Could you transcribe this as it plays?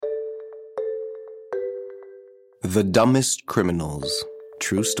The Dumbest Criminals.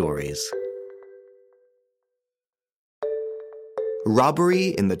 True Stories. Robbery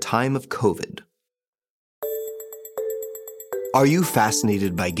in the time of COVID. Are you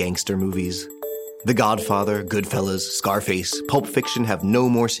fascinated by gangster movies? The Godfather, Goodfellas, Scarface, Pulp Fiction have no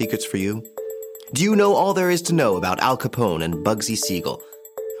more secrets for you? Do you know all there is to know about Al Capone and Bugsy Siegel?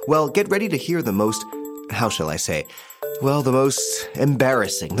 Well, get ready to hear the most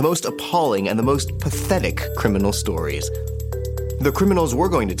embarrassing, the most appalling, and the most pathetic criminal stories. The criminals we're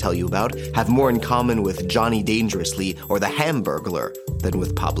going to tell you about have more in common with Johnny Dangerously or the Hamburglar than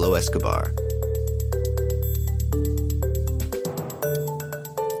with Pablo Escobar.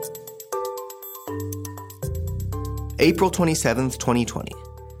 April 27th, 2020.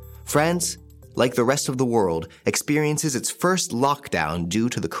 France, like the rest of the world, experiences its first lockdown due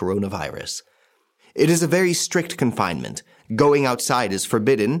to the coronavirus. It is a very strict confinement. Going outside is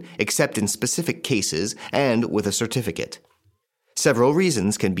forbidden, except in specific cases and with a certificate. Several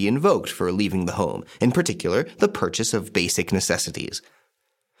reasons can be invoked for leaving the home, in particular, the purchase of basic necessities.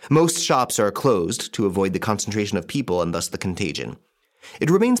 Most shops are closed to avoid the concentration of people and thus the contagion. It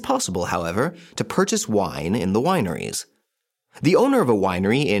remains possible, however, to purchase wine in the wineries. The owner of a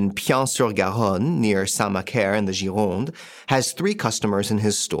winery in Pian-sur-Garonne, near Saint-Macaire in the Gironde, has 3 customers in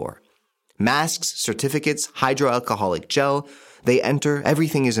his store. Masks, certificates, hydroalcoholic gel, they enter,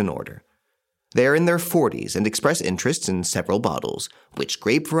 everything is in order. They are in their 40s and express interests in several bottles. Which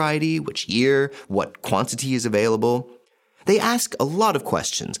grape variety, which year, what quantity is available. They ask a lot of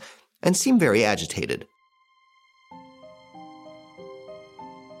questions and seem very agitated.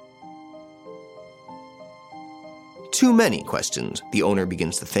 Too many questions, the owner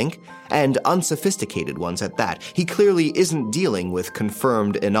begins to think, and unsophisticated ones at that. He clearly isn't dealing with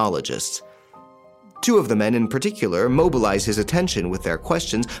confirmed enologists. 2 of the men in particular mobilize his attention with their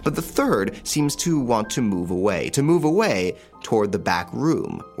questions, but the third seems to want to move away toward the back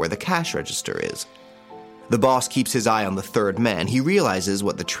room where the cash register is. The boss keeps his eye on the third man. He realizes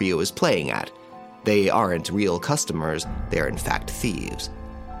what the trio is playing at. They aren't real customers, they are in fact thieves.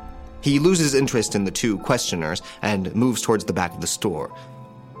 He loses interest in the 2 questioners and moves towards the back of the store.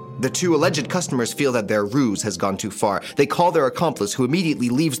 The 2 alleged customers feel that their ruse has gone too far. They call their accomplice, who immediately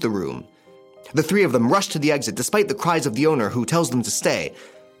leaves the room. The 3 of them rush to the exit despite the cries of the owner, who tells them to stay.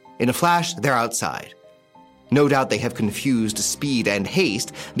 In a flash, they're outside. No doubt they have confused speed and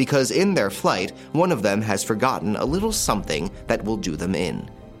haste because in their flight, one of them has forgotten a little something that will do them in.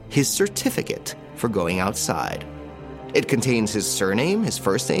 His certificate for going outside. It contains his surname, his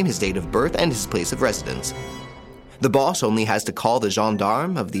first name, his date of birth, and his place of residence. The boss only has to call the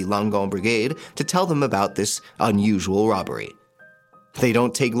gendarme of the Langon Brigade to tell them about this unusual robbery. They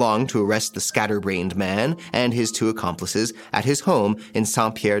don't take long to arrest the scatterbrained man and his 2 accomplices at his home in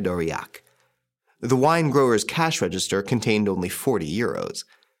Saint-Pierre-d'Aurillac. The wine grower's cash register contained only 40 euros.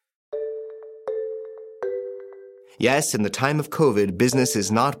 Yes, in the time of COVID, business is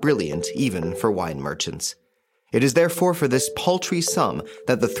not brilliant, even for wine merchants. It is therefore for this paltry sum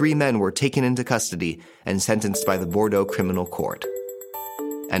that the 3 men were taken into custody and sentenced by the Bordeaux Criminal Court.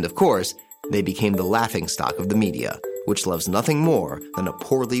 And of course, they became the laughingstock of the media, which loves nothing more than a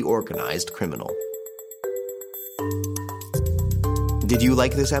poorly organized criminal. Did you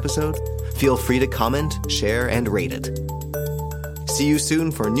like this episode? Feel free to comment, share, and rate it. See you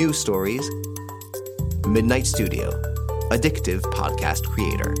soon for new stories. Midnight Studio, Addictive podcast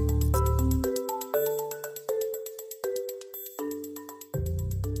creator.